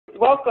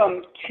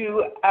welcome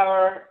to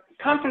our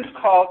conference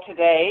call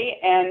today,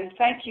 and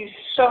thank you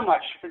so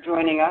much for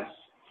joining us.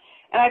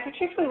 And I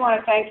particularly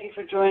want to thank you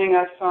for joining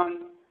us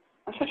on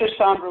such a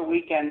somber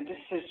weekend. This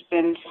has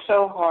been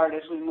so hard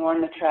as we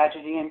mourn the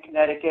tragedy in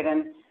Connecticut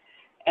and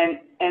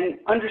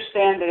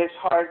understand that it's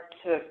hard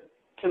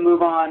to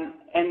move on,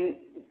 and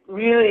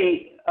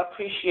really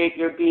appreciate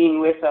your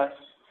being with us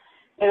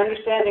and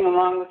understanding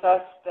along with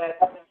us that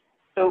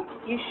the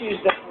issues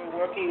that we're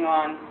working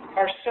on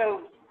are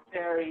so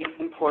very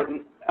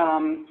important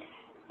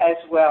as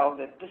well.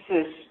 That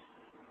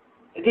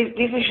these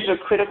issues are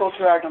critical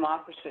to our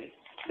democracy,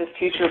 the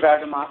future of our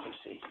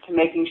democracy, to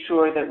making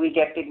sure that we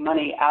get big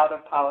money out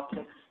of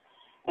politics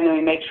and that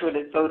we make sure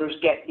that voters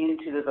get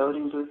into the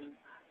voting booth.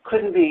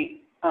 Couldn't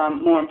be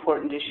more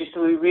important issues.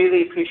 So we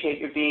really appreciate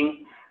your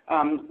being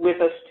with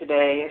us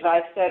today. As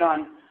I've said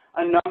on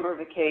a number of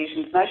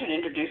occasions, and I should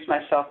introduce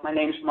myself. My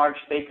name is Marge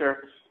Baker.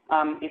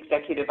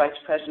 Executive Vice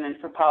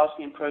President for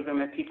Policy and Program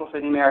at People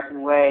for the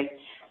American Way,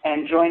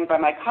 and joined by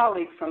my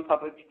colleague from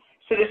Public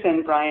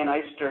Citizen, Brian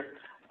Eister,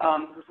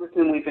 with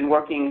whom we've been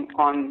working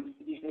on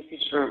these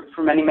issues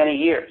for many, many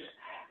years.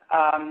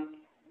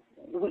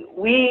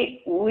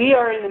 We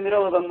are in the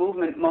middle of a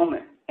movement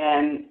moment,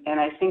 and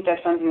I think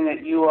that's something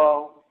that you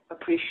all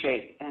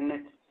appreciate, and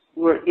that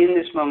we're in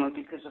this moment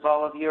because of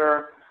all of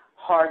your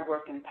hard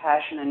work and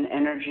passion and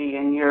energy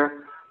and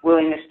your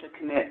willingness to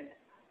commit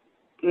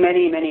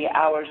many, many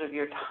hours of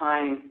your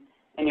time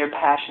and your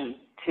passion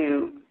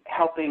to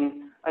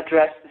helping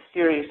address the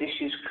serious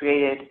issues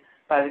created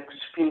by the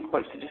Supreme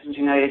Court Citizens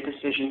United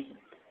decision,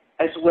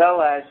 as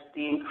well as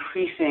the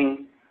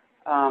increasing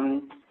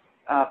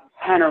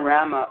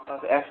panorama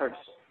of efforts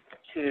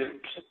to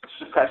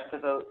suppress the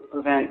vote,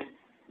 prevent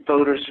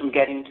voters from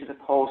getting to the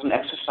polls and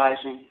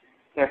exercising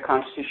their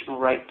constitutional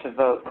right to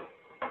vote.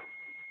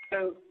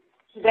 So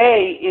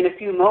today, in a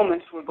few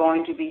moments, we're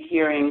going to be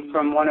hearing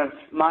from one of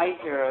my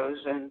heroes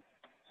and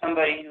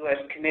somebody who has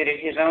committed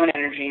his own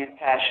energy and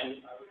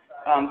passion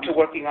to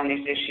working on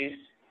these issues,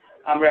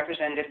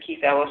 Representative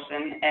Keith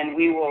Ellison, and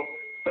we will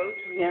go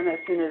to him as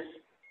soon as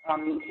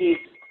he's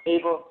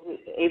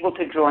able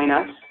to join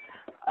us.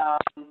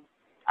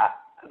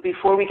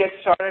 Before we get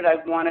started, I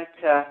wanted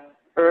to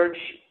urge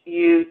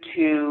you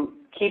to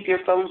keep your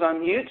phones on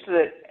mute so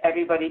that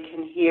everybody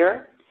can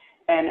hear.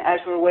 And as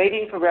we're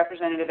waiting for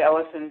Representative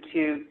Ellison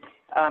to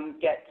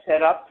get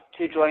set up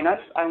to join us,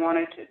 I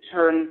wanted to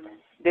turn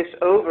this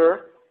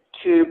over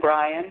to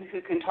Brian, who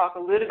can talk a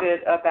little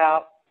bit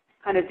about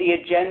kind of the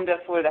agenda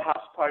for the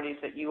House parties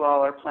that you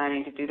all are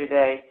planning to do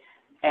today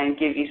and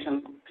give you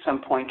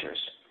some pointers.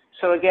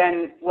 So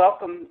again,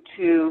 welcome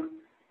to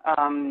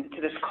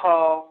this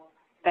call.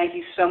 Thank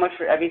you so much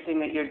for everything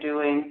that you're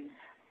doing.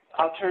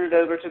 I'll turn it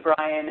over to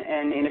Brian,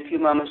 and in a few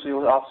moments we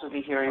will also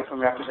be hearing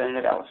from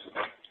Representative Ellison.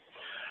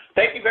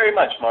 Thank you very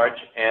much, Marge.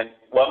 And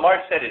what Marge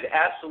said is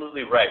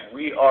absolutely right.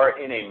 We are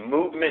in a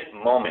movement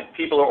moment.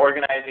 People are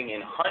organizing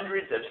in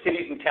hundreds of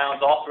cities and towns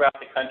all throughout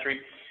the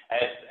country.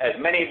 As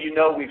many of you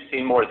know, we've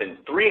seen more than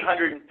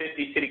 350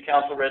 city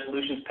council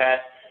resolutions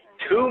passed,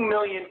 2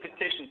 million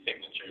petition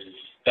signatures.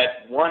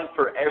 That's one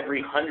for every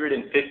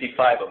 155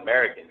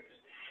 Americans.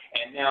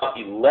 And now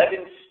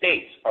 11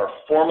 states are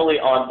formally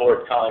on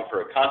board calling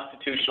for a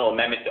constitutional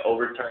amendment to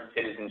overturn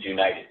Citizens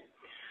United.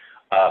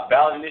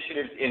 Ballot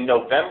initiatives in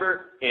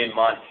November in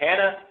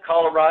Montana,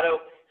 Colorado,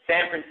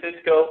 San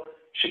Francisco,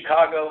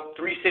 Chicago,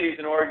 3 cities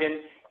in Oregon,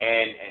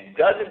 and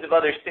dozens of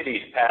other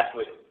cities passed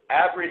with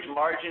average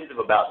margins of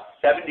about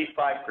 75%.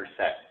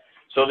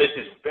 So this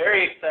is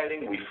very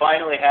exciting. We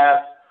finally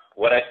have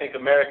what I think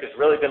America's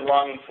really been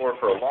longing for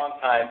a long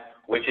time,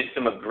 which is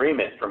some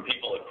agreement from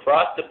people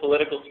across the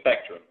political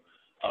spectrum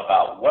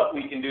about what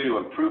we can do to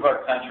improve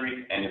our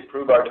country and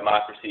improve our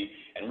democracy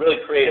and really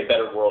create a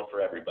better world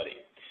for everybody.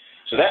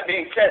 So that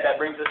being said, that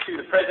brings us to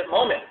the present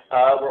moment.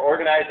 We're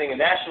organizing a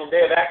National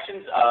Day of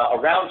Actions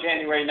around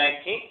January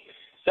 19th.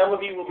 Some of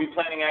you will be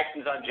planning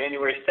actions on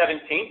January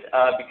 17th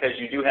because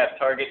you do have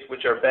targets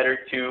which are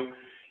better to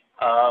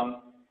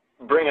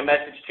bring a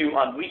message to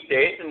on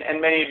weekdays, and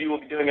many of you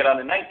will be doing it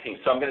on the 19th.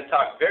 So I'm going to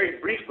talk very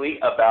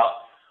briefly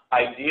about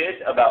ideas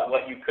about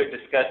what you could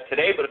discuss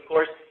today, but of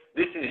course,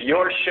 this is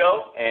your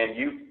show, and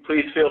you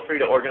please feel free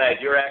to organize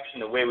your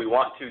action the way we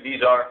want to. These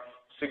are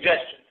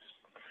suggestions.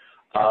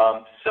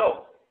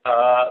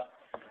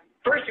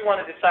 First you want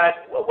to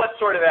decide what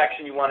sort of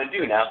action you want to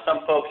do. Now,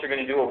 some folks are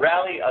going to do a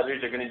rally,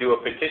 others are going to do a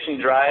petition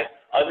drive,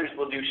 others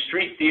will do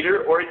street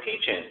theater or a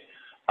teach-in.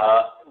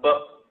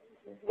 But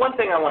one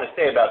thing I want to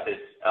say about this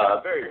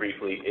very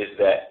briefly is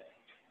that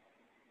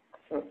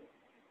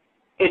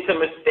it's a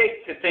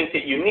mistake to think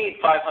that you need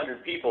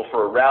 500 people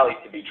for a rally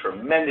to be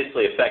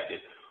tremendously effective.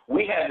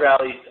 We had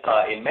rallies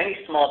in many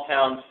small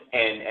towns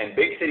and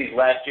big cities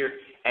last year,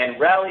 and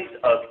rallies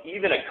of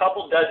even a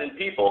couple dozen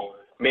people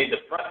made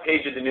the front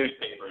page of the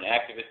newspaper, and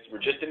activists were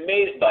just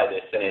amazed by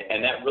this,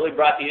 and that really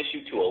brought the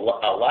issue to a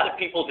lot of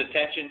people's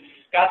attention,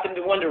 got them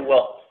to wonder,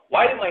 well,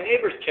 why do my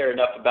neighbors care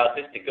enough about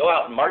this to go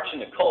out and march in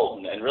the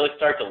cold and really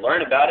start to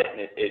learn about it,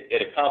 and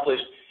it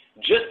accomplished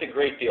just a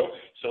great deal.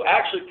 So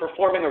actually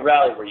performing a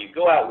rally where you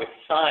go out with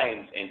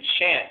signs and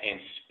chant and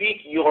speak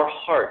your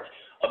heart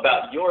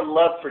about your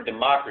love for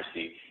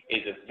democracy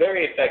is a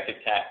very effective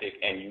tactic,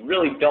 and you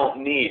really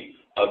don't need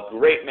a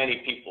great many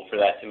people for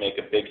that to make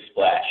a big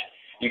splash.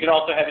 You can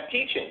also have a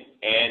teach-in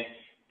and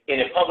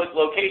in a public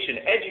location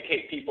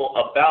educate people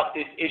about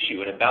this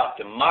issue and about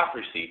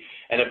democracy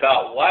and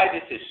about why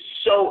this is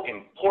so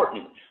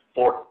important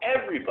for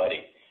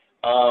everybody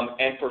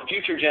and for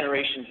future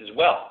generations as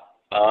well.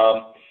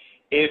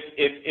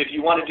 If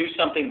you want to do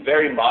something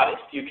very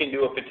modest, you can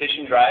do a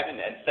petition drive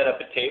and set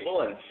up a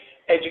table and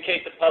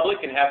educate the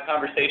public and have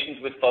conversations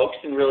with folks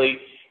and really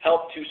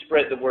help to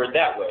spread the word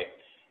that way.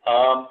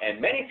 And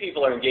many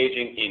people are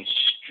engaging in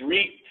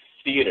street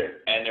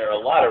theater, and there are a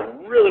lot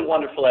of really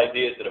wonderful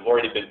ideas that have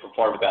already been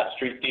performed about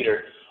street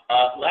theater.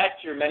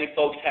 Last year, many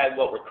folks had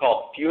what were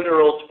called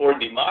funerals for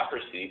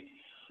democracy,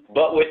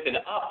 but with an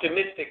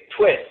optimistic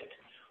twist,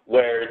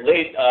 where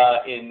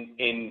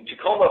in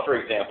Tacoma, for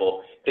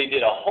example, they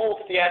did a whole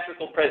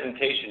theatrical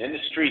presentation in the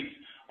streets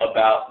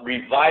about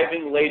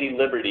reviving Lady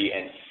Liberty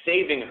and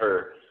saving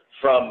her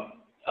from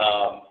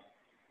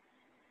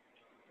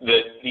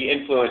the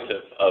influence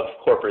of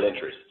corporate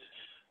interests.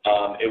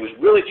 It was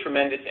really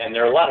tremendous, and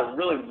there are a lot of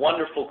really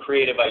wonderful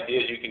creative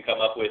ideas you can come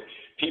up with.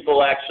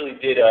 People actually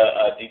did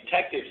a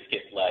detective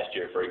skit last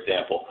year, for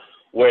example,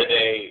 where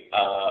they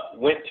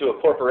went to a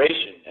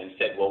corporation and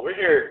said, well, we're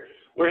here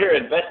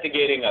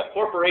investigating a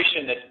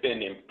corporation that's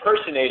been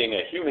impersonating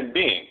a human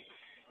being.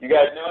 You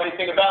guys know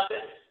anything about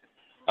this?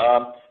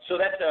 So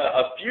that's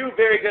a few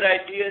very good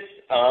ideas.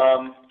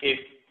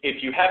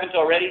 If you haven't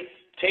already,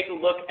 take a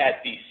look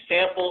at the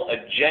sample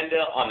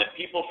agenda on the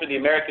People for the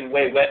American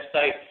Way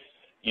website,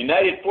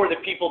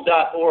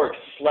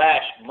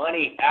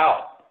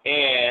 unitedforthepeople.org/moneyout.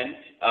 And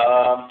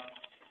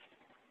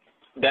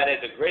that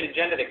is a great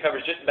agenda that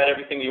covers just about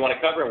everything you want to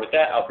cover. And with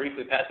that, I'll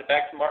briefly pass it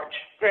back to Marge.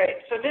 Great.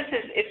 So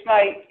it's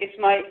my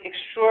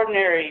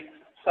extraordinary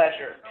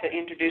pleasure to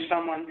introduce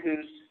someone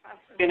who's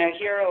been a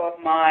hero of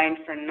mine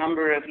for a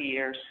number of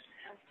years,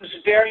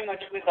 who's very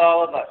much with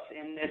all of us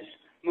in this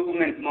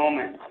movement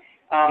moment.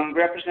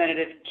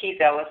 Representative Keith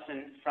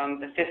Ellison from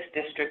the 5th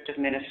District of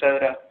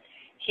Minnesota.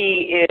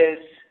 He is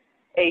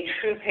a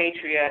true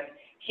patriot.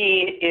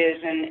 He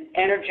is an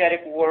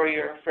energetic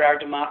warrior for our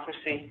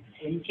democracy.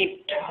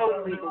 He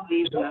totally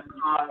believes in the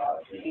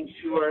cause to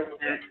ensure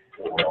that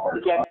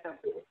we get the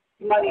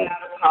money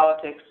out of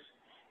politics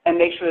and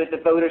make sure that the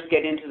voters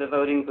get into the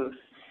voting booth.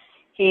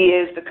 He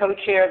is the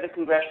co-chair of the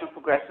Congressional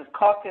Progressive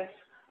Caucus,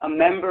 a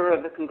member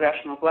of the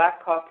Congressional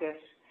Black Caucus,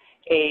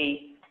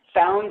 a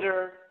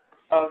founder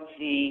of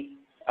the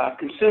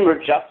Consumer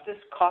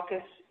Justice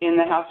Caucus in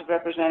the House of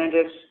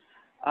Representatives.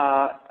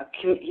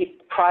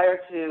 Prior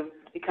to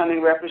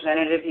becoming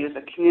representative, he was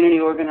a community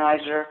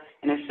organizer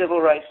and a civil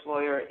rights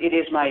lawyer. It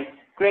is my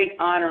great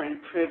honor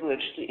and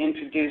privilege to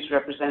introduce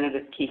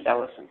Representative Keith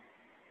Ellison.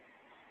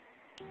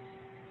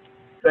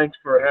 Thanks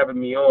for having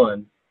me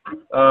on.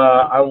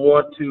 I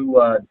want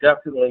to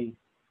definitely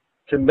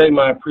convey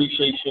my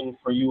appreciation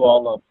for you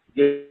all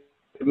giving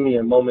me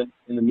a moment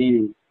in the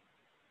meeting.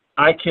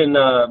 I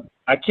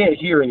can't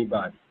hear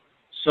anybody,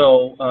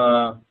 so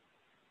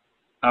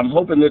I'm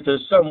hoping that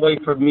there's some way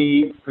for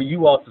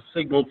you all to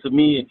signal to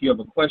me if you have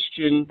a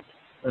question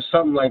or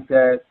something like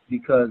that,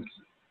 because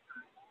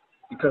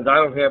I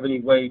don't have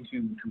any way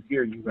to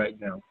hear you right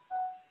now.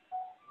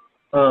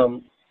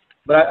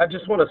 But I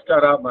just want to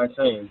start out by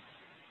saying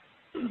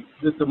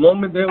that the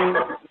moment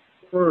that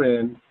we're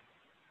in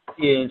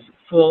is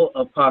full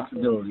of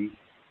possibility,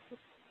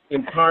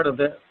 and part of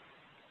that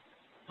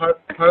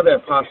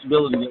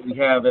possibility that we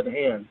have at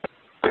hand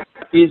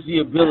is the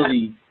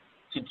ability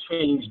to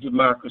change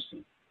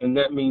democracy, and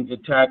that means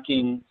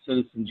attacking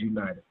Citizens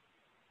United.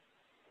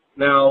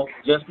 Now,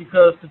 just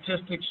because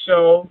statistics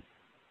show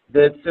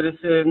that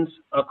citizens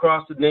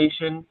across the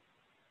nation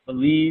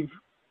believe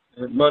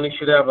that money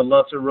should have a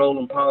lesser role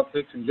in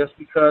politics, and just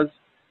because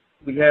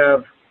we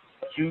have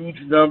huge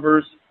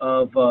numbers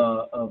of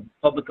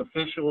public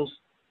officials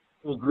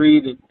who agree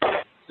that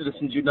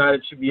Citizens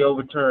United should be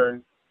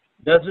overturned,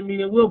 doesn't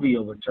mean it will be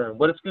overturned.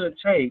 What it's going to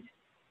take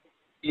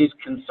is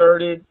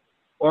concerted,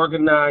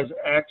 organized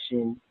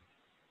action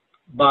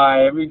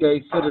by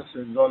everyday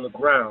citizens on the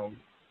ground,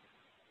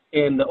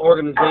 and the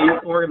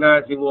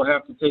organizing will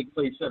have to take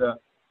place at a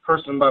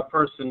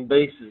person-by-person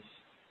basis,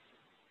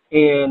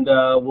 and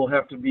will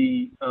have to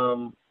be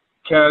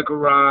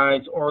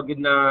categorized,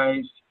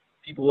 organized.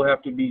 People will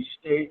have to be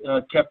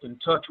kept in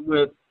touch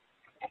with,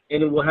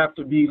 and it will have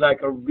to be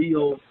like a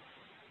real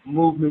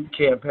movement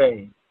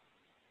campaign.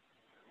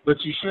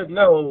 But you should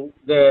know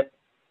that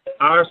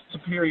our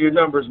superior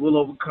numbers will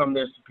overcome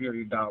their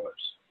superior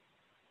dollars.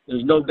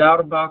 There's no doubt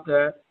about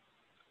that.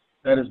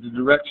 That is the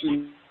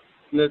direction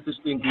that this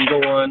thing can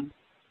go on.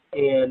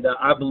 And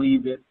I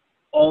believe that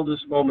all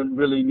this moment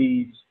really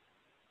needs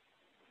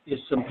is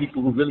some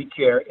people who really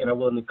care and are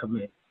willing to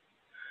commit.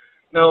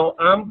 Now,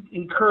 I'm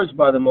encouraged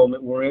by the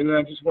moment we're in, and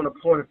I just want to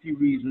point a few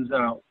reasons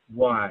out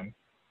why.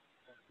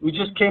 We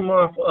just came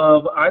off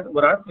of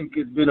what I think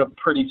has been a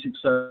pretty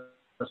successful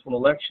successful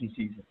election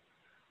season.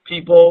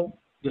 People,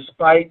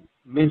 despite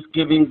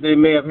misgivings they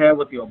may have had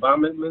with the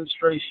Obama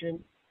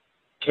administration,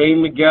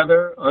 came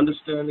together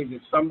understanding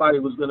that somebody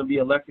was going to be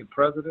elected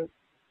president.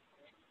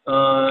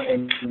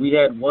 And we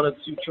had one or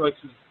two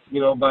choices,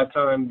 by the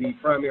time the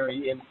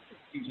primary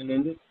season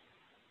ended.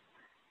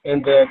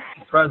 And that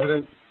the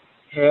president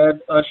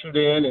had ushered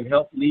in and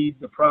helped lead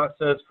the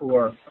process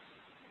for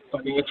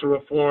financial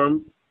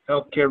reform,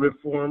 healthcare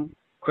reform,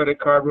 credit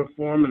card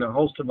reform, and a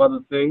host of other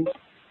things,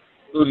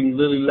 including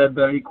Lilly led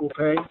by equal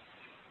pay.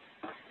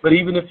 But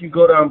even if you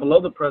go down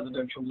below the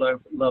presidential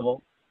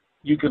level,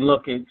 you can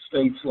look at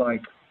states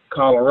like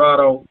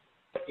Colorado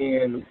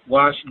and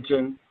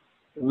Washington,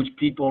 in which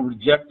people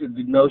rejected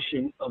the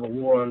notion of a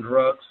war on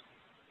drugs,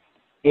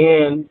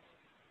 and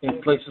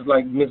in places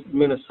like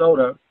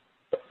Minnesota,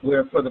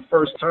 where for the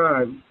first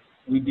time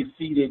we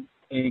defeated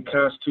a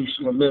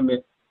constitutional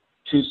amendment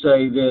to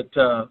say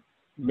that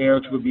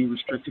marriage would be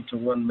restricted to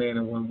one man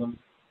and one woman.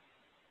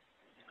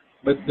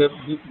 But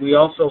we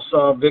also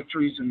saw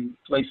victories in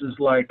places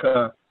like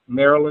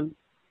Maryland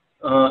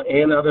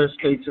and other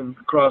states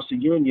across the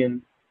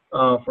union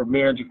for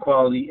marriage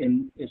equality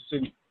and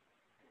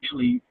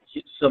essentially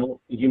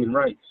civil and human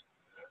rights.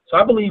 So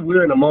I believe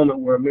we're in a moment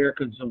where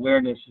America's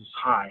awareness is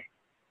high.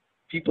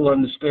 People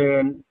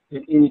understand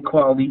that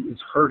inequality is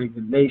hurting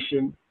the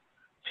nation.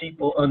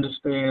 People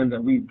understand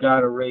that we've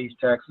got to raise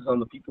taxes on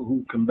the people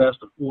who can best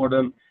afford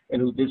them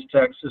and who this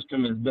tax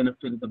system has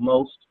benefited the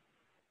most.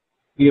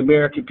 The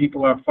American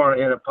people are far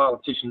ahead of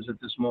politicians at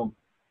this moment.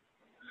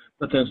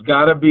 But there's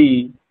got to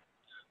be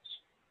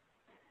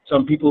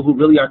some people who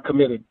really are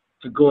committed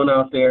to going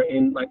out there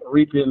and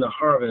reaping the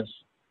harvest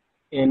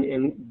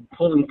and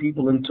pulling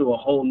people into a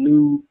whole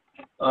new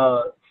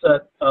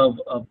set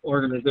of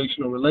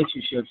organizational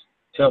relationships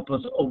to help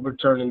us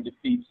overturn and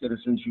defeat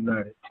Citizens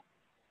United.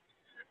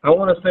 I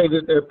want to say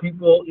that there are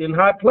people in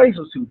high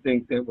places who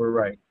think that we're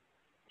right.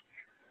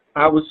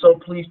 I was so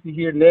pleased to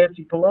hear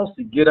Nancy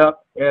Pelosi get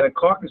up at a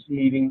caucus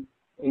meeting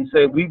and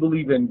say, we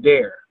believe in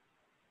DARE.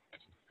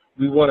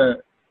 We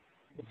want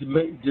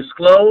to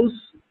disclose.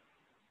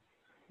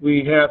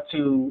 We have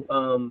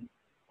to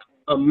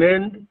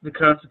amend the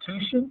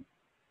Constitution.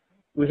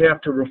 We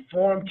have to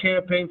reform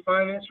campaign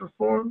finance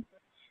reform.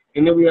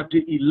 And then we have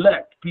to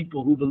elect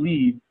people who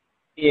believe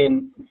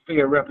in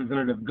fair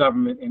representative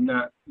government and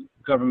not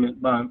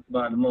government by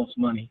the most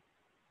money.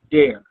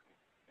 DARE.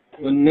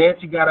 When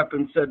Nancy got up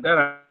and said that,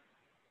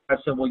 I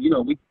said, well,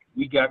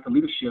 we got the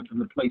leadership in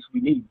the place we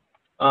need.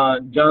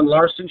 John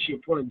Larson, she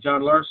appointed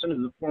John Larson,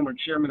 who's a former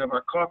chairman of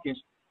our caucus,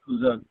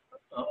 who's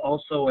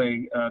also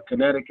a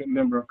Connecticut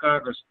member of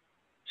Congress,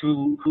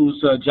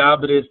 whose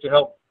job it is to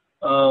help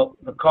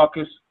the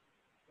caucus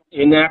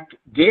enact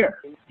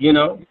DARE,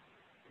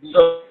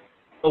 So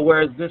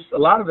whereas this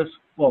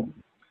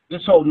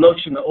whole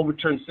notion to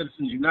overturn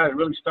Citizens United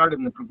really started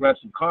in the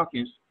Progressive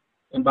Caucus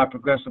and by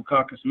Progressive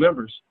Caucus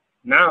members.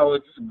 Now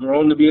it's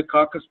grown to be a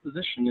caucus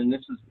position, and this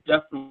is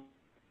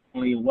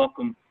definitely a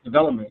welcome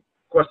development.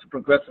 Of course, the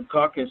Progressive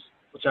Caucus,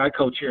 which I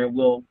co-chair,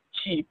 will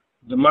keep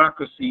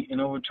democracy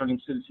and overturning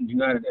Citizens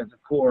United as a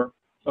core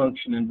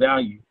function and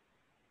value.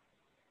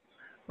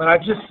 But I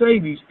just say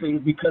these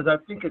things because I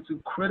think it's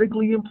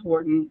critically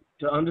important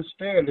to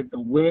understand that the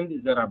wind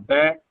is at our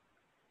back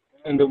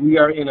and that we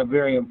are in a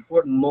very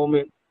important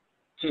moment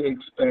to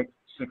expect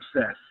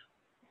success.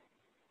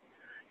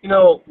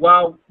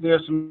 While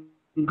there's some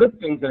good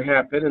things that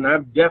happen, and I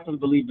definitely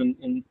believe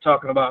in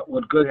talking about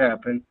what could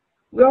happen,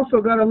 we also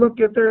got to look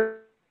at there's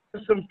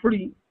some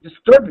pretty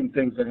disturbing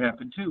things that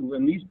happen too,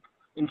 and these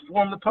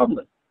inform the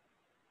public.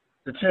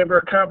 The Chamber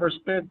of Commerce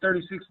spent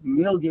 $36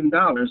 million in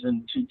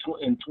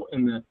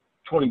the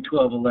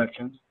 2012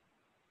 elections.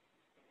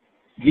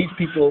 These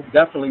people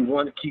definitely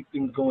want to keep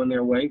things going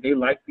their way. They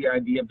like the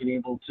idea of being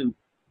able to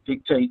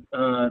dictate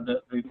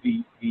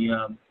the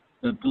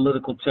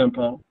political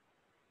tempo.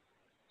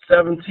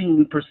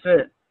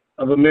 17%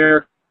 of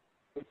Americans'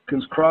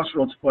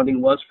 crossroads funding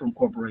was from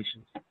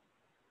corporations,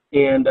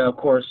 and of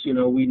course,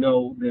 we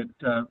know that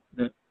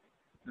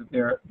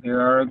there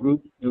are a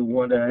group who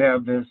want to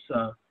have this.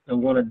 They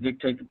want to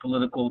dictate the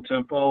political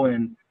tempo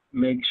and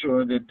make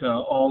sure that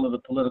all of the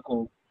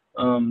political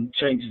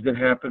changes that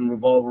happen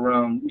revolve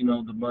around,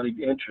 the money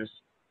interests.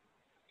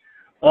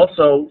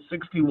 Also,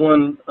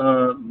 61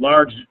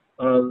 large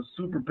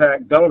super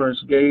PAC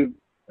donors gave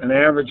an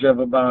average of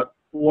about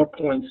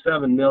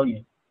 $4.7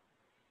 million.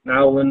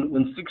 Now,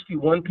 when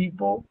 61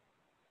 people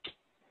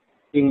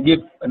can give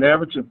an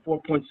average of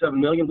 $4.7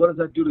 million, what does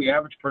that do to the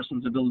average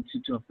person's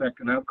ability to affect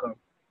an outcome?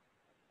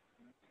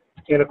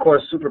 And of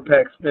course, super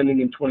PAC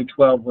spending in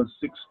 2012 was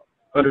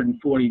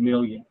 $640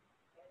 million.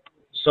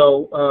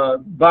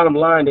 So bottom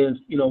line is,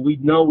 we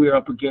know we're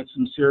up against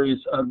some serious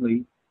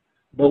ugly,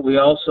 but we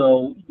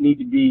also need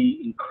to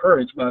be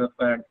encouraged by the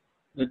fact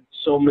that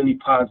so many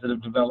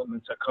positive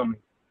developments are coming.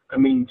 I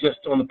mean, just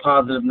on the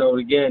positive note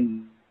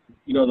again,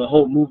 the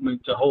whole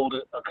movement to hold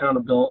it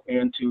accountable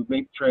and to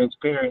make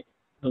transparent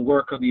the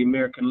work of the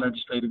American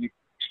Legislative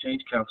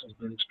Exchange Council has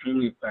been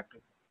extremely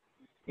effective.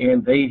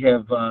 And they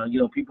have,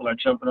 people are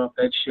jumping off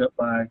that ship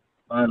by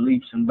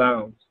leaps and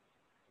bounds.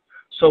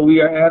 So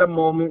we are at a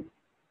moment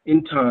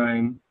in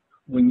time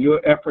when your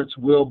efforts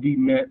will be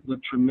met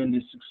with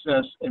tremendous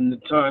success, and the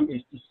time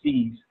is to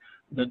seize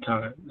the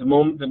time. The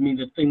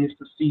thing is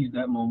to seize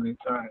that moment in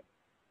time.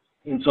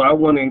 And so I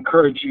want to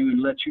encourage you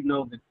and let you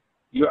know that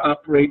you're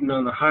operating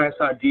on the highest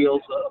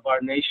ideals of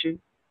our nation.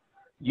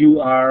 You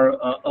are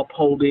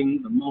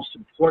upholding the most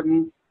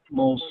important,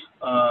 most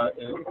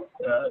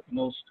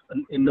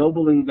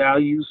ennobling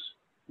values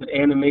that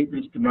animate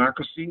this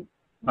democracy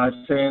by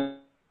saying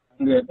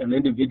that an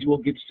individual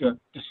gets to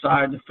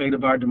decide the fate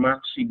of our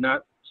democracy,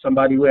 not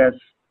somebody who has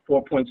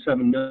 $4.7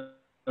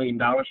 million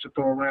to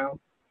throw around.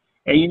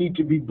 And you need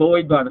to be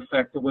buoyed by the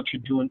fact that what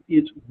you're doing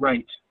is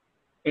right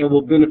and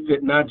will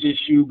benefit not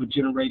just you, but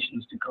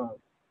generations to come.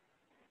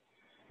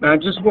 Now, I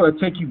just want to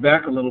take you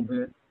back a little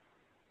bit.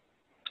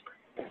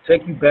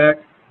 Take you back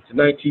to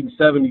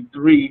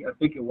 1973, I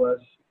think it was,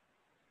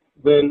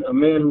 when a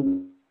man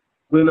who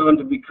went on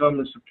to become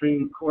a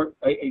Supreme Court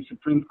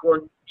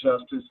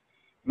justice,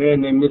 a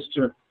man named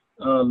Mr.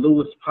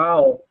 Lewis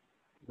Powell,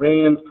 but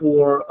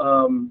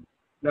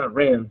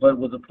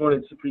was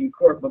appointed Supreme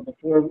Court. But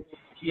before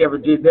he ever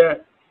did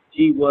that,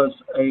 he was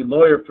a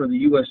lawyer for the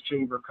U.S.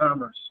 Chamber of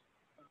Commerce.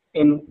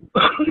 And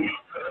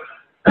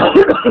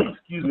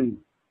excuse me.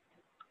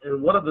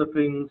 And one of the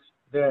things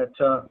that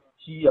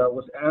he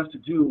was asked to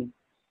do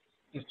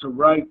is to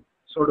write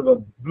sort of a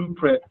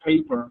blueprint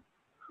paper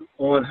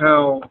on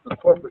how the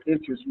corporate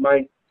interests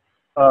might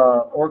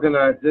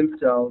organize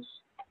themselves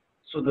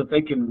so that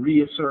they can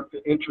reassert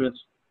the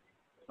interests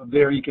of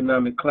their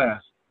economic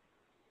class.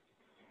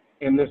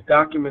 And this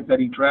document that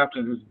he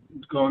drafted is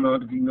going on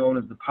to be known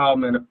as the Powell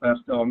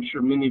Manifesto. I'm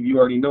sure many of you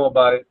already know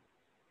about it,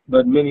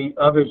 but many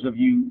others of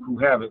you who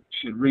haven't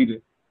should read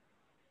it.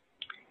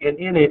 And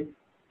in it,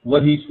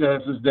 what he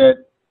says is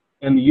that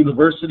in the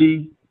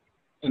university,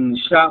 in the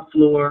shop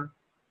floor,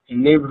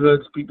 in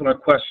neighborhoods, people are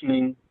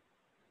questioning,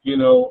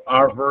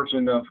 our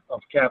version of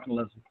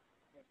capitalism.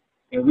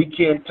 And we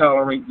can't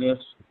tolerate this.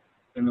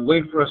 And the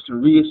way for us to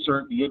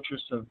reassert the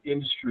interests of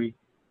industry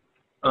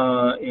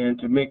and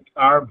to make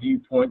our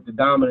viewpoint the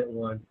dominant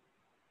one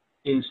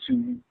is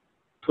to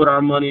put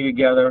our money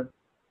together,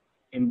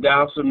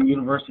 endow some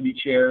university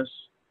chairs.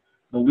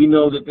 But we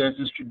know that there's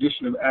this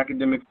tradition of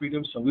academic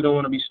freedom, so we don't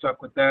want to be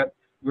stuck with that.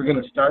 We're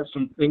going to start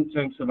some think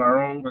tanks of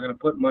our own. We're going to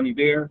put money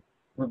there.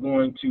 We're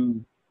going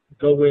to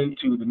go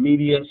into the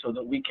media so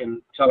that we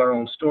can tell our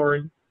own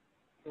story.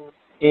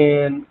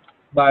 And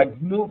by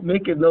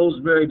making those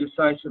very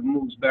decisive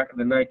moves back in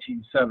the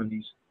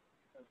 1970s,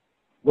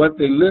 what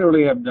they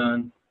literally have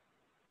done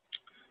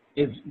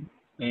is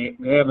they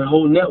have a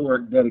whole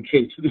network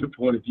dedicated to their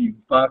point of view,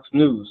 Fox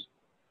News.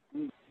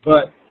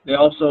 But they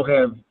also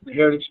have the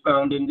Heritage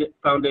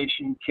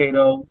Foundation,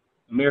 Cato,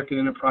 American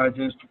Enterprise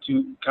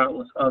Institute, and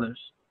countless others.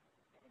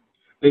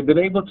 They've been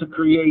able to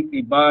create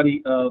a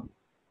body of,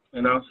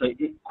 and I'll say,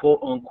 quote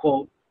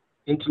unquote,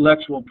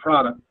 intellectual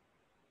product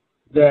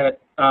that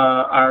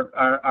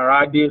are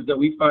ideas that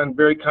we find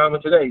very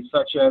common today,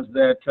 such as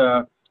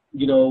that,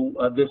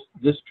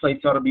 this place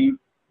ought to be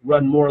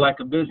run more like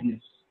a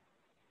business,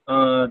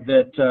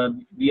 that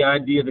the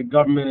idea that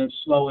government is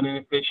slow and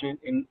inefficient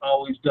and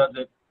always does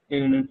it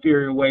in an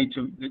inferior way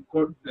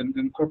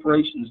than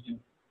corporations do.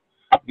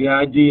 The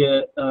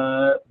idea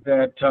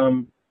that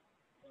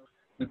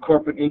the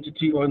corporate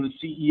entity or the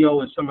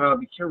CEO is somehow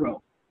the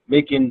hero,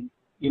 making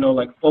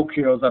like folk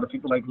heroes out of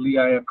people like Lee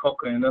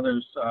Iacocca and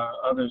others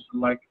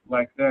like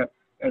that,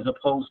 as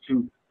opposed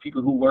to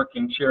people who work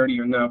in charity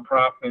or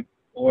nonprofit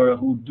or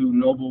who do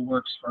noble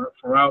works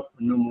without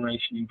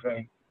remuneration and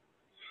pay.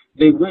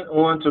 They went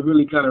on to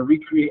really kind of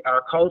recreate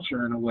our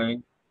culture in a way,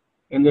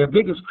 and their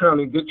biggest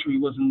crowning victory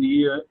was in the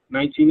year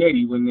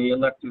 1980 when they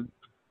elected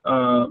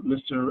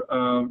Mr.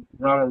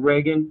 Ronald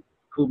Reagan,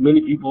 who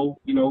many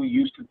people,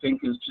 used to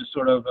think is just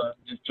sort of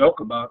just joke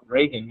about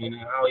Reagan,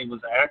 how he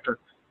was an actor.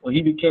 Well,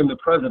 he became the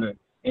president.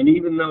 And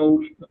even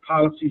though the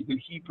policies that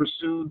he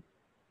pursued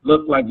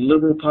look like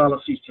liberal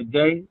policies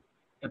today,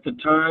 at the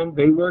time,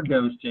 they were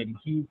devastating.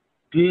 He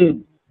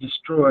did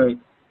destroy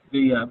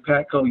the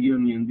PATCO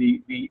union,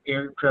 the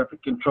air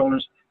traffic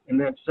controllers, and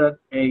that set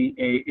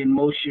in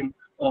motion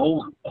a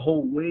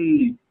whole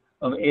wave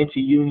of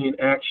anti-union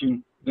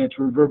action that's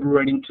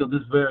reverberating till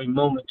this very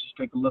moment. Just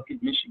take a look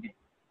at Michigan.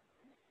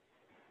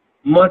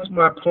 Much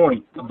my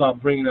point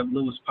about bringing up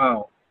Lewis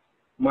Powell.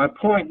 My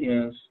point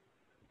is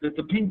that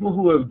the people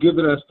who have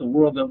given us the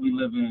world that we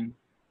live in,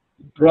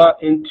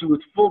 brought into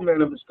its full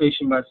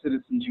manifestation by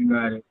Citizens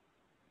United,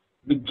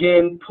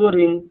 began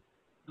putting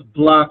the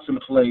blocks in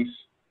place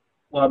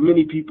while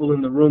many people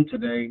in the room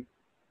today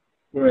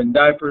were in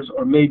diapers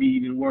or maybe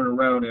even weren't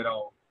around at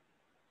all.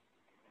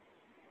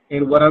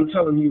 And what I'm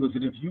telling you is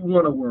that if you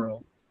want a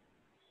world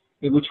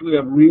in which we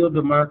have real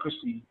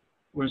democracy,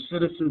 where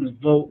citizens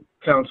vote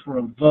counts for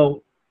a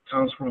vote,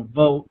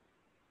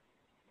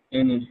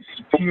 and is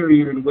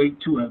superior in weight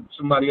to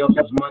somebody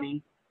else's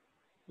money,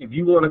 if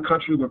you want a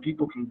country where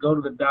people can go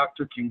to the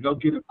doctor, can go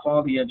get a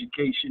quality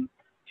education,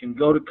 can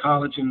go to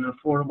college in an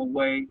affordable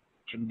way,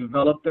 can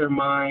develop their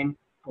mind.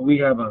 We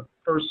have a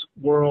first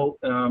world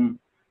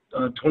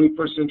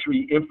 21st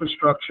century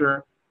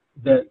infrastructure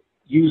that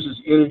uses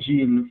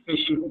energy in an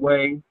efficient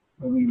way.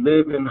 We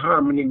live in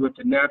harmony with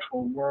the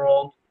natural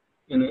world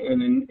in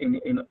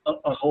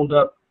a hold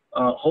up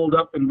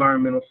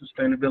environmental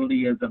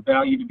sustainability as a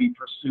value to be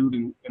pursued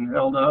and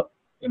held up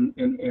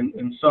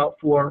and sought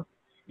for.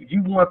 If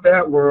you want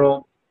that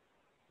world,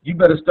 you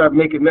better start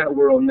making that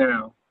world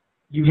now.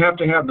 You have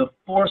to have the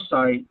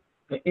foresight,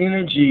 the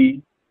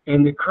energy,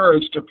 and the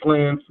courage to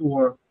plan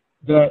for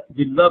that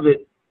beloved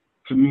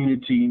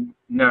community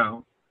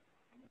now.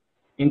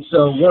 And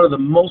so one of the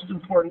most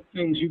important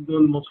things you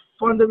do, the most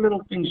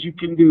fundamental things you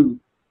can do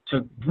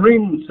to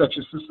bring such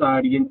a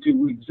society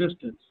into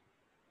existence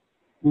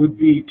would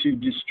be to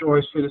destroy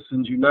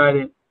Citizens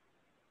United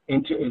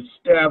and to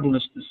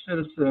establish the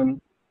citizen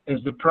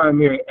as the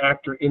primary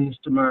actor in this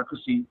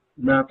democracy,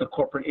 not the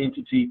corporate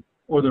entity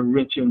or the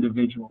rich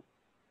individual.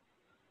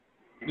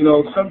 You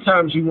know,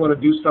 sometimes you want to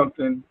do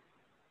something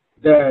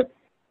that,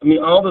 I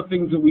mean, all the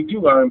things that we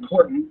do are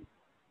important.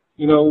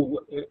 You know,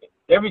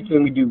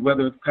 everything we do,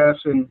 whether it's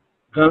passing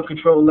gun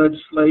control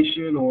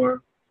legislation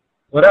or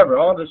whatever,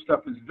 all this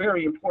stuff is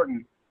very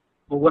important.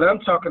 But what I'm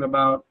talking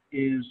about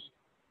is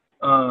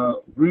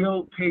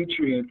real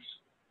patriots,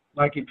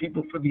 like in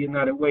People for the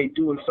United Way,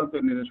 doing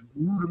something that is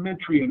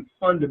rudimentary and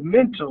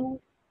fundamental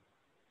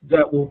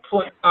that will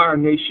put our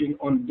nation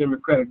on the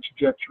democratic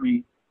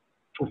trajectory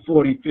for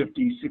 40,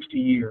 50, 60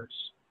 years.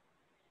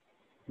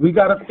 We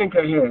got to think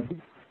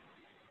ahead.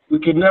 We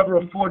can never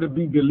afford to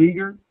be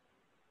beleaguered.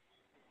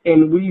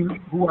 And we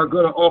who are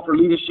going to offer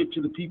leadership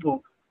to the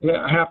people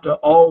have to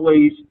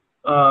always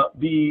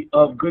be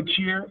of good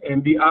cheer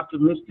and be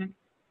optimistic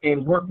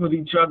and work with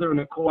each other in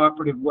a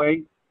cooperative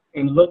way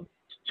and look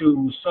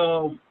to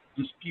solve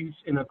disputes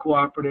in a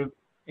cooperative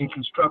and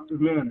constructive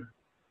manner.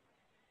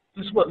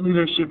 This is what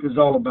leadership is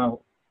all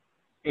about.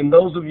 And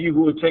those of you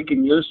who are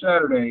taking your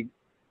Saturday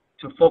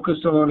to focus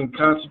on and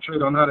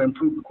concentrate on how to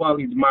improve the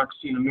quality of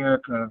democracy in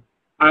America,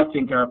 I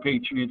think our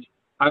patriots,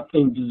 I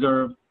think,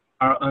 deserve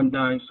our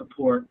undying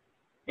support.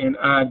 And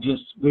I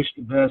just wish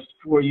the best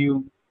for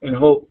you and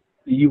hope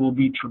that you will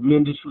be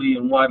tremendously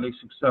and widely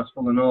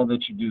successful in all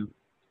that you do.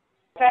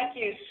 Thank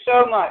you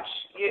so much.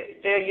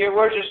 Your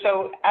words are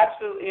so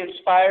absolutely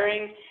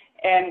inspiring,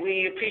 and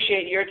we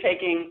appreciate your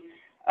taking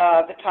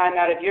the time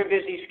out of your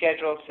busy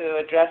schedule to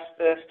address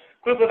this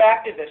group of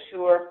activists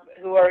who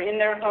are in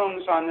their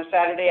homes on the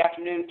Saturday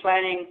afternoon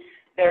planning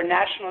their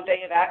National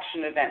Day of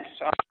Action events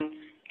on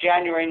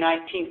January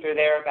 19th or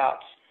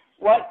thereabouts.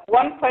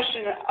 One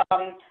question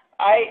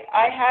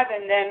I have,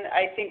 and then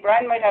I think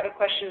Brian might have a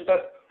question,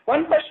 but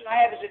one question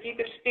I have is if you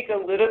could speak a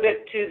little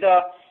bit to the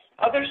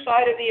other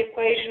side of the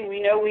equation.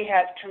 We know we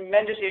have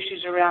tremendous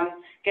issues around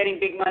getting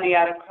big money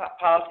out of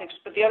politics,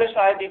 but the other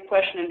side of the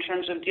equation in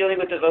terms of dealing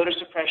with the voter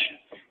suppression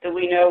that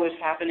we know is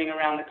happening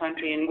around the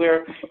country, and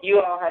where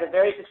you all had a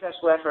very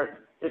successful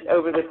effort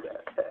over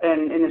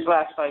in this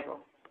last cycle.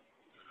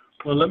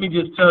 Well, let me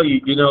just tell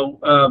you,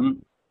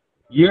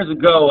 years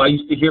ago I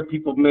used to hear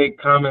people make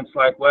comments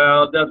like,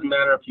 well, it doesn't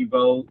matter if you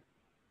vote.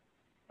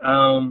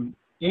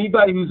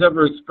 Anybody who's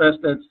ever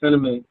expressed that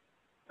sentiment,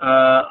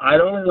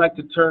 I'd only like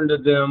to turn to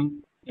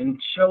them and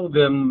show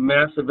them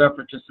massive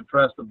effort to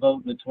suppress the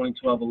vote in the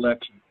 2012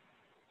 election.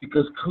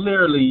 Because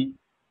clearly,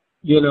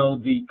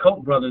 the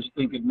Koch brothers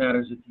think it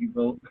matters if you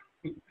vote.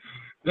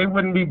 They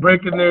wouldn't be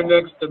breaking their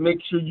necks to make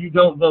sure you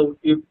don't vote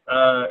if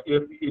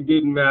it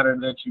didn't matter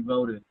that you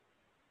voted.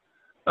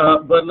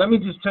 But let me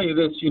just tell you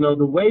this,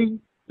 the way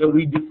that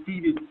we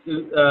defeated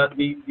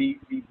the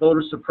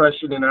voter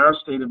suppression in our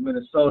state of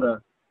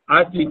Minnesota,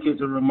 I think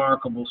is a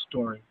remarkable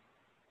story.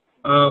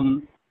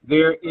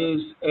 There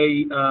is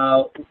a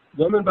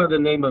woman by the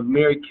name of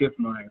Mary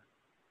Kiffmeyer.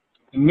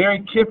 And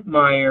Mary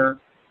Kiffmeyer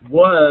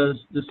was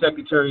the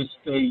Secretary of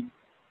State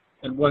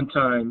at one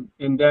time,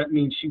 and that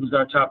means she was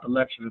our top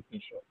election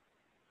official.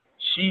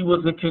 She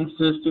was a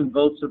consistent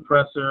vote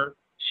suppressor.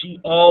 She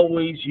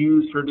always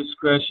used her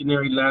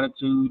discretionary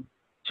latitude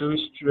to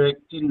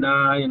restrict,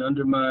 deny, and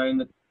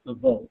undermine the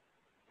vote.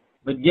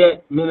 But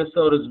yet,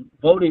 Minnesota's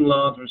voting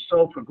laws were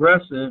so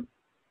progressive,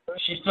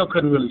 she still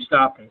couldn't really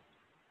stop it.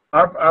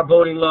 Our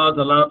voting laws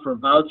allow for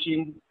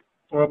vouching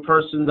for a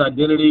person's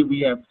identity. We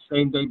have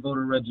same-day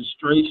voter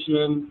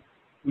registration.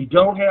 We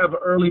don't have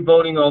early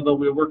voting, although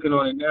we're working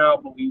on it now,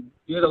 but we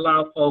did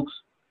allow folks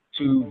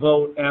to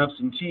vote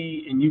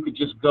absentee, and you could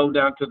just go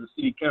down to the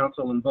city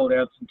council and vote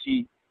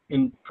absentee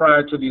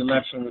prior to the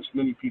election, which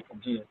many people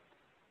did.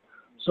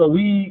 So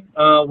we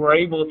were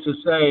able to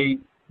say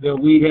that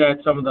we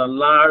had some of the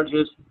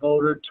largest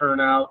voter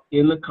turnout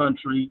in the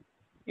country,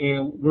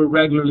 and we're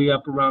regularly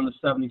up around the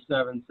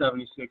 77,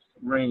 76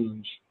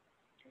 range.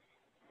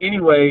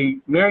 Anyway,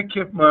 Mary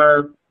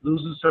Kiffmeyer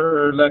loses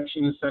her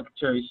election as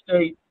Secretary of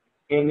State,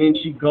 and then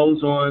she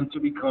goes on to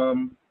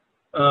become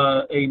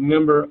a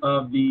member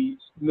of the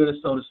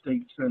Minnesota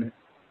State Senate.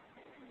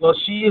 Well,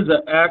 she is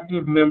an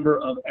active member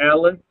of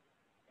ALEC,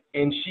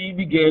 and she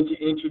began to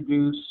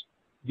introduce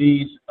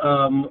these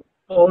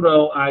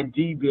photo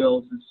ID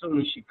bills as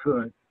soon as she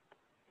could.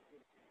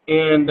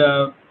 And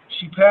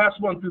she passed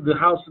one through the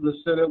House and the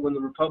Senate when the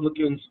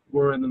Republicans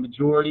were in the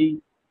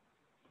majority.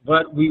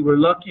 But we were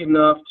lucky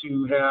enough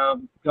to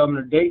have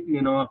Governor Dayton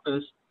in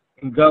office,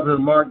 and Governor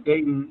Mark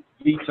Dayton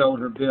vetoed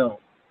her bill.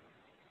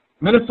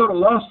 Minnesota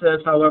law says,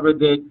 however,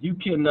 that you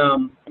can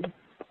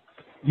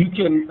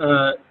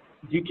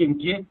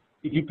get,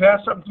 if you pass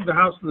something through the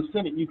House and the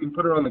Senate, you can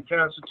put it on the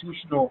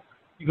constitutional,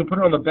 you can put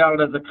it on the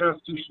ballot as a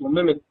constitutional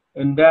amendment,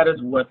 and that is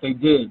what they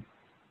did.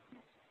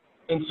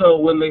 And so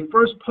when they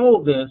first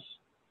polled this,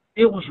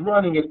 it was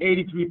running at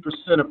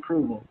 83%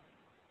 approval,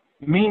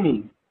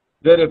 meaning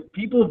that if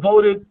people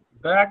voted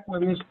back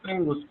when this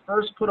thing was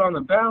first put on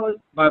the ballot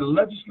by the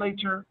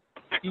legislature,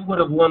 it would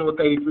have won with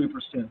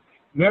 83%.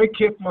 Mary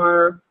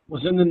Kiffmeyer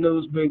was in the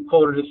news being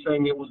quoted as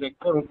saying it was a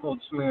quote-unquote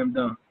slam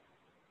dunk.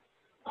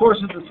 Of course,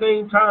 at the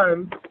same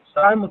time,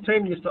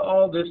 simultaneous to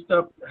all this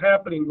stuff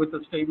happening with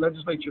the state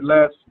legislature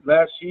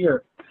last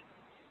year,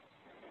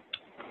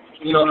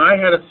 you know, I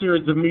had a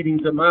series of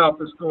meetings at my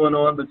office going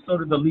on, but so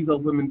did the League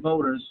of Women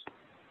Voters.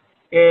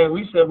 And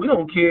we said, we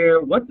don't care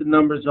what the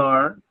numbers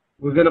are,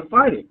 we're going to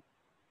fight it.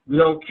 We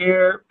don't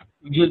care,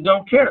 we just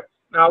don't care.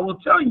 Now, I will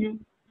tell you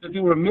that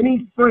there were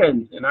many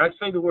friends, and I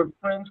say the word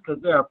friends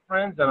because they are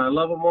friends and I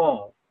love them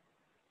all,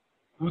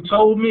 who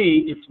told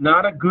me it's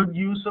not a good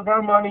use of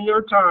our money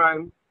or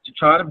time to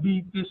try to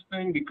beat this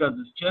thing because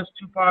it's just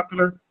too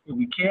popular and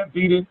we can't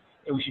beat it,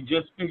 and we should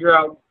just figure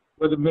out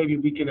whether maybe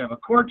we can have a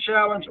court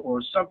challenge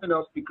or something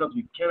else because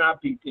we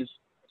cannot beat this.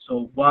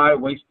 So why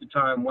waste the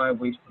time? Why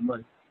waste the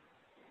money?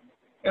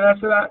 And I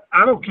said,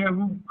 I don't care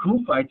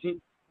who fights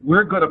it.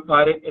 We're going to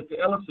fight it at the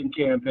Ellison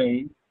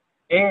campaign.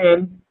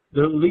 And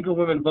the League of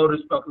Women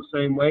Voters felt the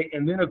same way.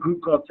 And then a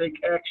group called Take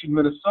Action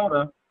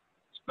Minnesota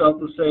felt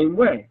the same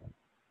way.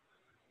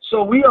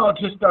 So we all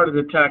just started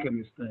attacking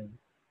this thing.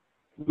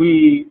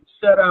 We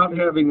set out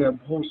having a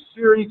whole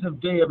series of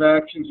day of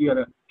actions. We had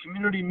a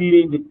community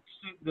meeting.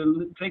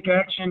 The Take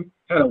Action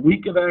had a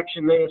week of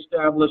action they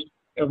established,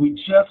 and we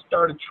just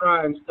started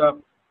trying stuff.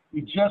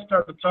 We just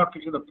started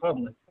talking to the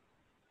public.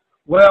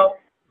 Well,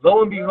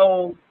 lo and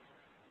behold,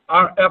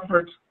 our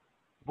efforts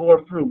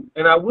bore fruit.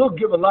 And I will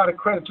give a lot of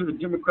credit to the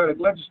Democratic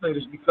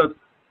legislators because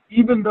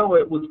even though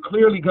it was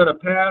clearly going to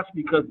pass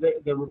because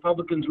the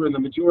Republicans were in the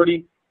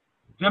majority,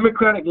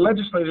 Democratic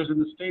legislators in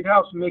the State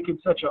House making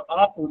such an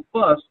awful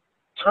fuss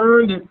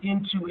turned it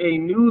into a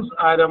news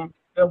item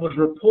that was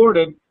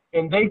reported,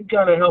 and they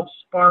kind of helped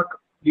spark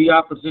the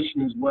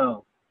opposition as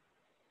well.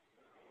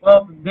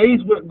 Well,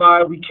 days went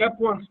by. We kept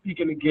on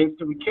speaking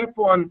against it. We kept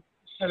on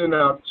sending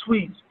out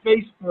tweets,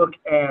 Facebook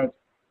ads,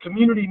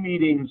 community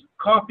meetings,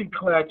 coffee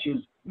clutches.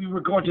 We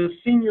were going to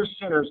senior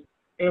centers,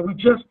 and we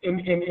just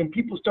and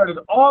people started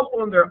all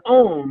on their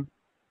own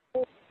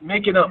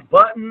making up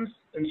buttons,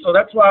 and so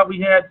that's why we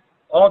had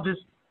all this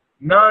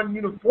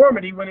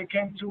non-uniformity when it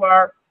came to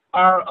our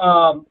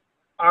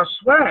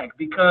swag,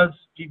 because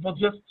people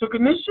just took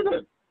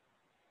initiative.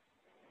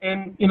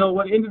 And you know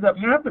what ended up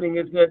happening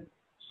is that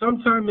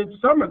sometime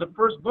midsummer, the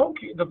first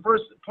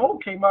poll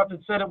came out and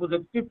said it was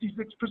at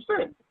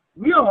 56%.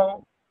 We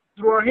all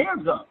threw our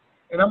hands up,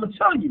 and I'm gonna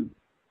tell you,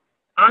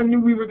 I knew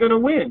we were gonna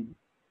win.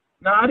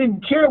 Now I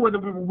didn't care whether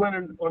we were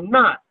winning or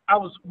not.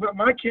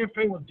 My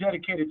campaign was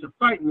dedicated to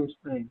fighting this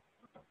thing,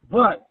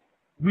 but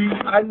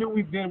I knew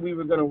we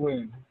were gonna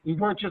win. We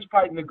weren't just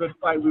fighting a good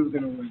fight; we were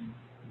gonna win.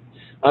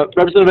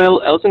 Representative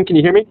Ellison, can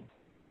you hear me?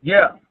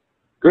 Yeah.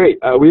 Great.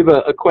 We have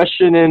a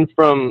question in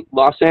from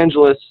Los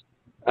Angeles.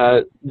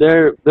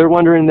 They're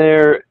wondering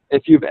there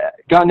if you've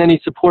gotten any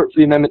support for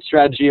the amendment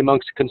strategy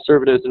amongst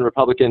conservatives and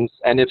Republicans,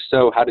 and if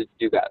so, how did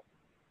you do that?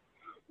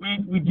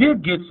 We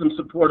did get some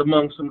support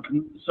among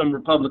some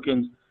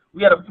Republicans.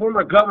 We had a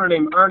former governor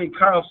named Arnie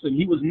Carlson.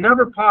 He was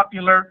never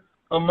popular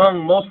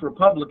among most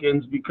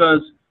Republicans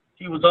because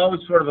he was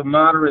always sort of a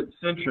moderate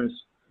centrist,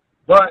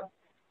 but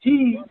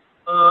he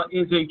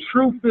is a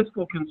true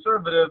fiscal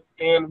conservative,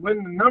 and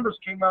when the numbers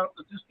came out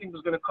that this thing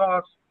was going to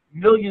cost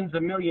millions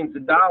and millions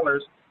of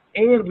dollars,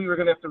 and we were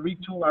going to have to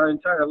retool our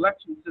entire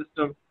election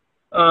system,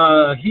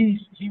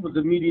 he was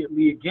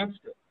immediately against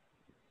it.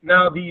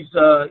 Now, these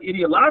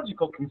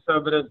ideological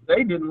conservatives,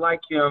 they didn't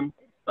like him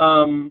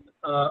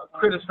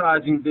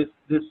criticizing this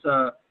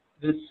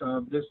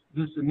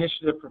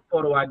initiative for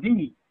photo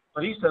ID,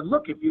 but he said,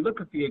 look, if you look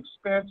at the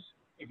expense,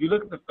 if you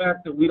look at the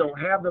fact that we don't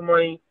have the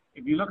money,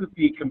 if you look at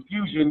the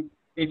confusion,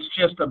 it's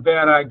just a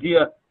bad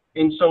idea.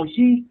 And so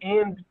he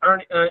and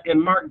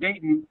Mark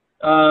Dayton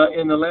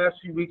in the last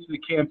few weeks of the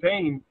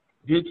campaign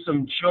did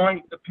some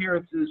joint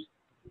appearances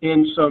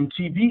in some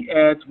TV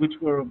ads, which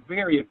were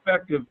very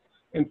effective.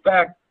 In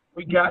fact,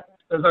 we got,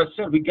 as I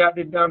said, we got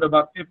it down to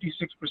about 56%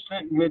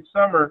 in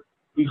midsummer.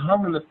 We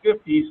hung in the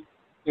 50s,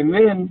 and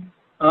then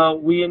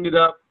we ended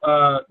up,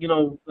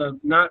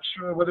 not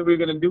sure whether we were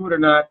going to do it or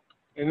not.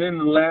 And then in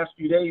the last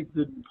few days,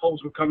 the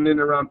polls were coming in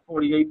around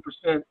 48%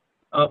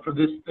 for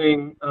this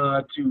thing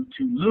to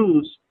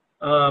lose.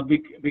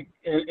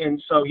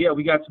 And so, yeah,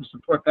 we got some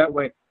support that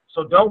way.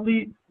 So don't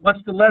leave.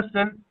 What's the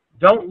lesson?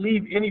 Don't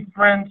leave any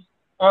friends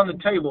on the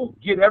table.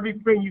 Get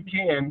everything you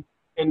can,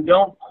 and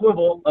don't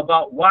quibble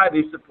about why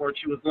they support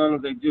you as long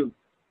as they do.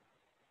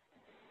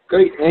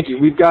 Great, thank you.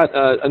 We've got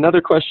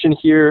another question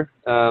here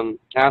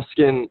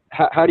asking,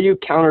 how do you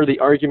counter the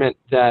argument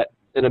that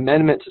an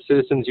amendment to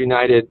Citizens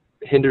United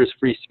hinders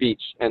free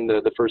speech and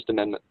the First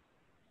Amendment?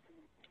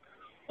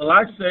 Well,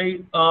 I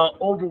say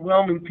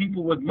overwhelming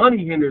people with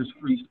money hinders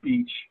free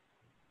speech.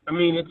 I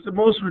mean, it's the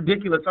most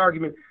ridiculous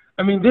argument.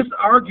 I mean, this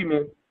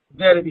argument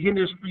that it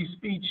hinders free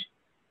speech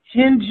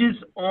hinges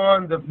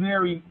on the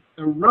very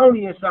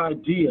erroneous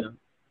idea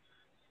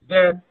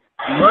that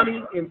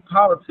money in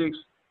politics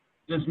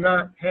does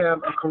not have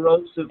a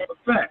corrosive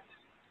effect.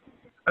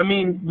 I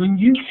mean, when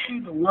you see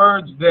the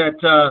words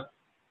that,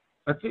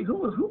 I think,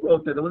 who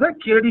wrote that? Was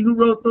that Kennedy who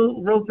wrote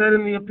that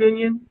in the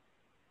opinion?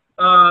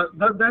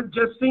 That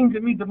just seemed to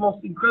me the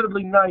most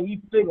incredibly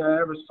naive thing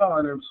I ever saw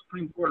in a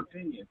Supreme Court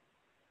opinion.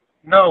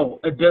 No,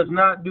 it does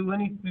not do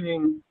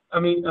anything. I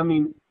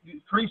mean,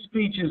 free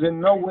speech is in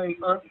no way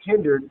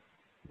unhindered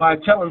by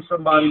telling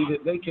somebody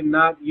that they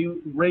cannot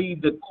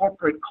raid the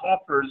corporate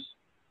coffers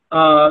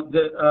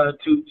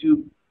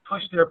to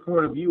push their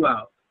point of view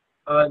out.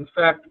 In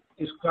fact,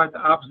 it's quite the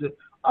opposite.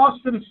 All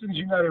Citizens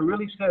United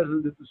really says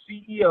is that the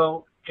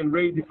CEO can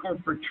raid the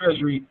corporate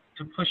treasury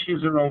to push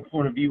his or her own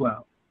point of view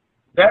out.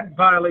 That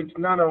violates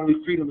not only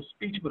freedom of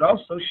speech, but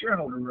also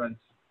shareholder rights.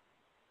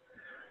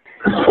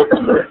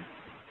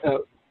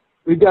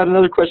 We've got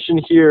another question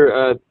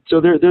here.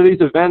 So there are these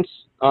events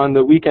on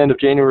the weekend of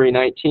January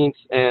 19th,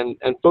 and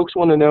folks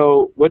want to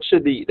know, what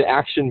should the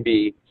action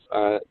be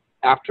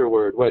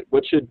afterward?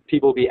 What should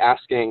people be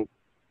asking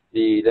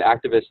the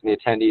activists and the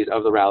attendees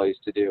of the rallies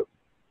to do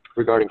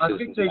regarding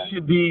citizens?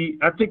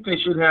 I think they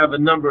should have a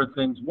number of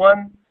things.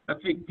 One, I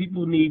think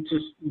we need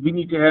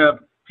to have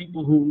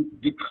people who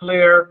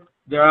declare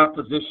their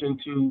opposition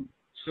to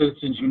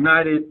Citizens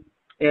United.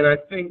 And I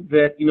think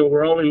that,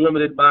 we're only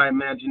limited by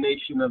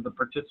imagination of the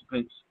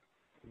participants.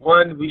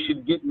 One, we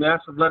should get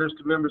massive letters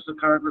to members of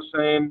Congress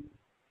saying,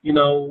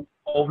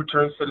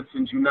 overturn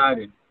Citizens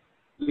United.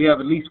 We have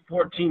at least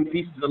 14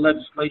 pieces of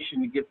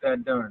legislation to get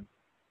that done.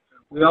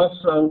 We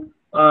also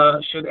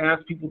should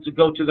ask people to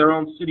go to their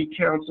own city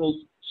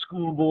councils,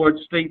 school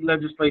boards, state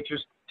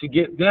legislatures to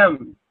get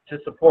them to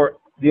support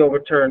the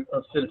overturn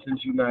of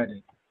Citizens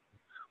United.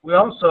 We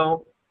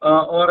also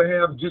ought to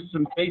have just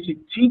some basic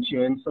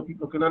teaching so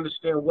people can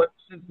understand what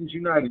Citizens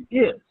United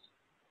is.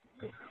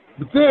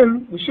 But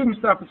then we shouldn't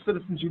stop at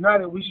Citizens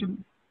United. We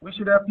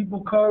should have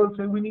people call and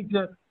say we need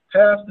to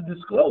pass the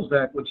Disclose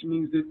Act, which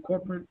means that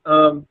corporate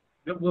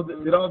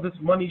that all this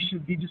money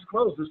should be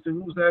disclosed as to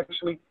who's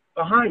actually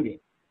behind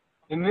it.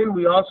 And then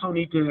we also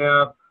need to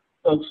have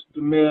folks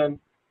demand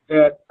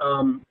that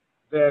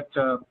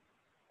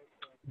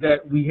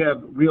that we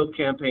have real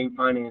campaign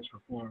finance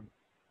reform.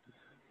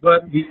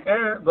 But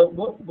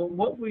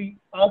what we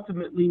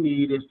ultimately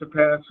need is to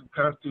pass a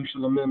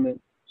constitutional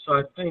amendment. So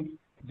I think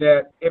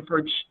that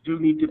efforts do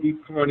need to be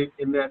pointed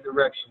in that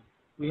direction.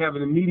 We have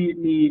an immediate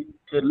need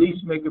to at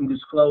least make them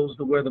disclose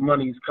where the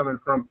money is coming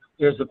from.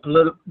 There's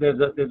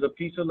a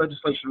piece of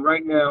legislation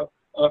right now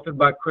authored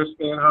by Chris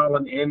Van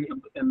Hollen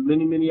and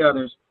many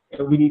others,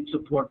 and we need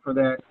support for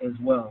that as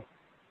well.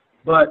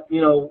 But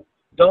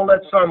don't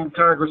let some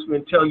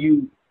congressman tell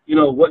you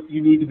what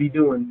you need to be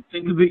doing.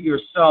 Think of it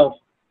yourself.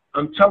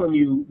 I'm telling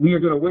you, we are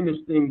going to win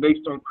this thing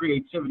based on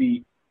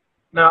creativity.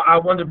 Now, I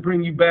want to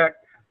bring you back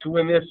to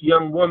when this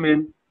young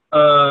woman,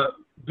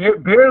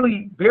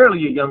 barely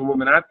a young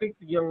woman, I think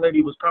the young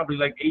lady was probably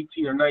like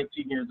 18 or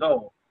 19 years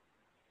old.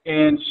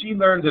 And she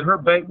learned that her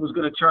bank was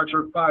going to charge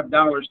her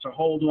 $5 to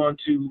hold on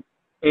to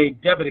a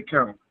debit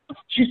account.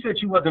 She said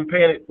she wasn't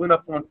paying it, went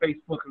up on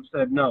Facebook and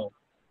said no.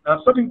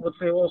 Now, some people would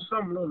say, well,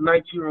 some little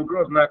 19-year-old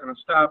girl is not going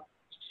to stop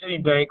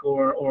Citibank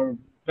or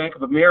Bank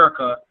of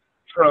America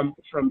from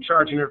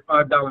charging her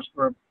 $5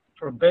 for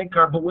a bank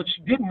card. But what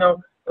she didn't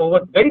know, or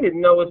what they didn't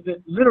know, is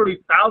that literally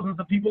thousands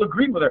of people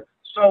agreed with her.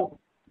 So,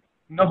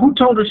 who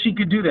told her she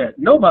could do that?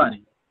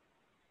 Nobody.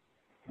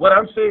 What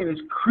I'm saying is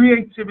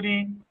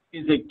creativity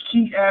is a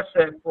key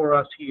asset for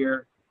us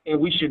here, and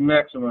we should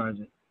maximize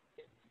it.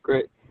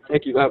 Great.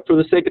 Thank you. For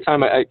the sake of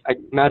time, I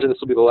imagine this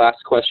will be the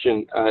last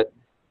question.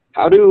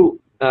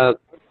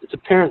 It's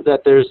apparent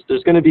that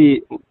there's going to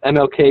be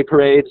MLK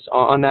parades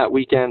on that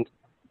weekend,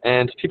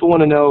 and people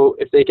want to know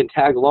if they can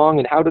tag along,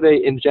 and how do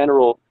they, in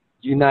general,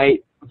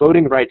 unite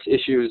voting rights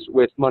issues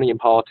with money and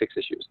politics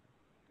issues?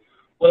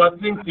 Well, I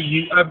think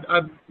the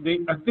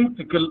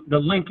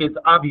link is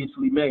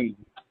obviously made.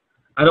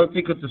 I don't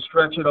think it's a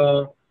stretch at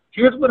all.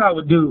 Here's what I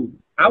would do.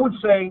 I would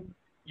say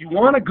you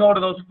want to go to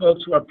those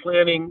folks who are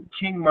planning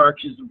King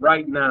marches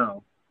right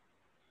now,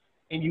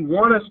 and you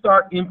want to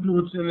start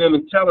influencing them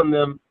and telling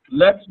them,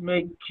 let's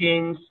make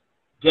King's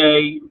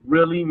Day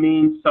really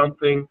mean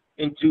something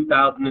in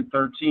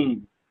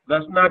 2013.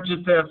 Let's not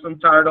just have some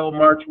tired old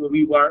march where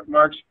we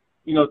march,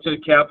 to the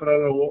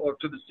Capitol or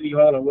to the City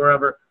Hall or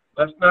wherever.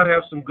 Let's not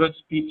have some good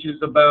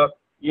speeches about,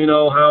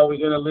 how we're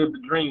going to live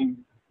the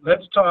dream.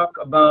 Let's talk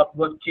about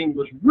what King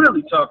was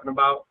really talking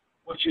about,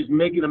 which is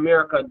making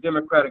America a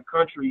democratic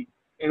country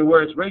And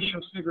whereas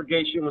racial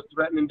segregation was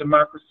threatening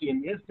democracy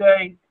in his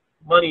day,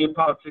 money in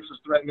politics was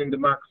threatening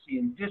democracy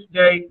in this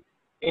day,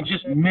 and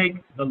just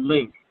make the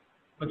link.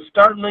 But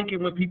start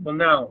linking with people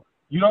now.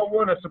 You don't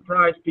want to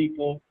surprise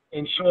people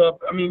and show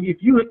up. I mean,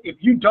 if you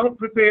don't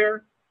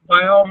prepare,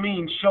 by all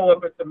means, show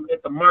up at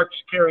the march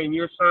carrying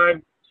your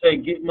sign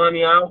saying "Get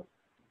money out."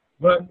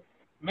 But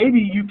maybe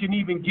you can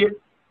even get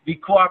the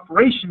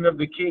cooperation of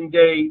the King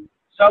Day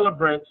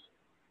celebrants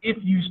if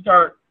you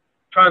start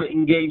trying to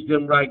engage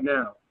them right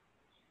now.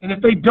 And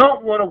if they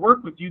don't want to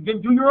work with you,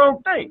 then do your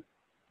own thing.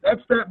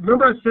 That's that.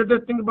 Remember I said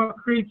that thing about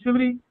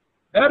creativity?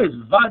 That is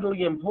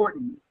vitally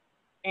important.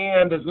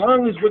 And as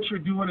long as what you're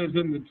doing is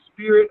in the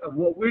spirit of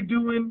what we're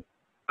doing,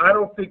 I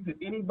don't think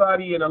that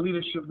anybody in a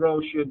leadership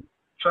role should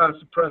try to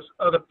suppress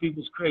other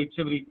people's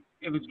creativity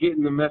if it's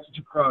getting the message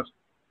across.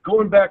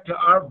 Going back to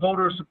our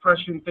voter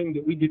suppression thing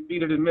that we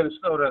defeated in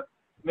Minnesota,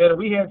 man,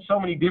 we had so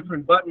many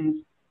different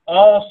buttons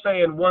all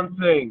saying one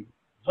thing: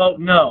 vote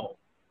no.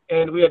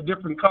 And we had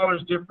different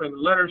colors, different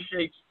letter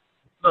shapes.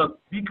 Look,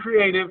 be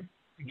creative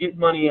to get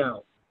money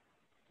out.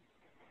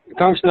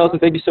 Congressman Ellison,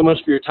 thank you so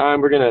much for your time.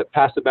 We're going to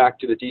pass it back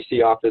to the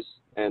D.C. office.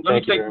 And Let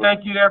me say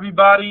thank you to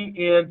everybody,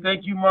 and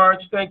thank you,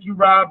 March, thank you,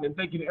 Rob, and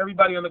thank you to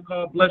everybody on the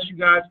call. Bless you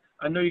guys.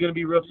 I know you're going to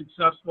be real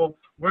successful.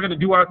 We're going to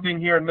do our thing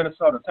here in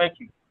Minnesota. Thank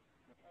you.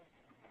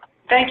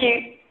 Thank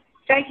you.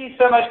 Thank you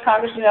so much,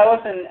 Congressman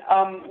Ellison.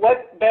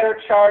 What better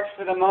charge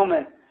for the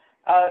moment?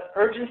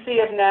 Urgency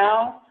of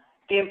now,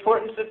 the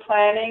importance of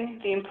planning,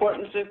 the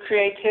importance of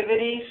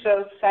creativity.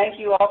 So thank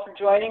you all for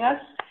joining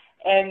us,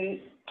 and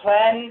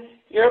plan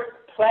your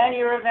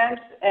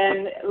events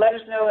and let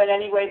us know in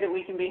any way that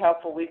we can be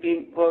helpful.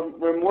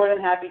 We're more than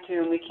happy to,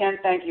 and we can't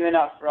thank you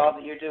enough for all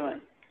that you're doing.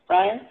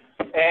 Brian?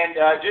 And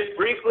just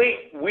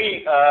briefly,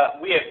 we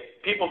have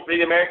People for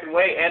the American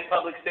Way and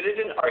Public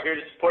Citizen are here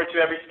to support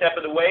you every step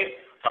of the way.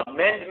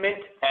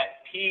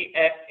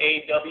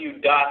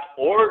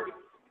 Amendment@psaw.org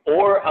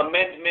or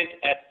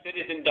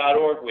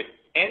amendment@citizen.org with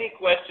any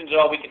questions at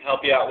all we can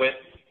help you out with.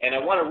 And I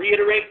want to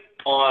reiterate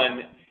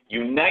on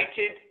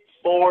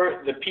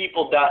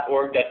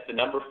unitedforthepeople.org, that's the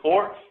number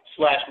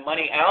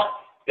 4/money-out.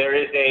 There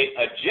is an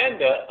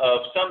agenda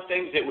of some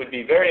things that would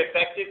be very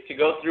effective to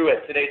go through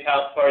at today's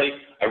house party.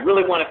 I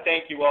really want to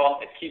thank you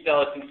all. As Keith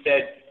Ellison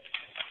said,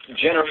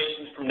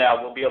 generations from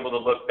now, we'll be able to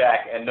look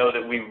back and know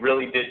that we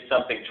really did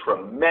something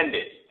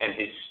tremendous and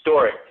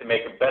historic to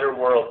make a better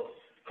world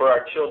for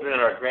our children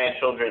and our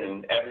grandchildren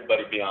and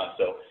everybody beyond.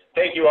 So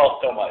thank you all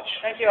so much.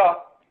 Thank you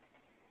all.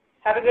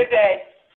 Have a good day.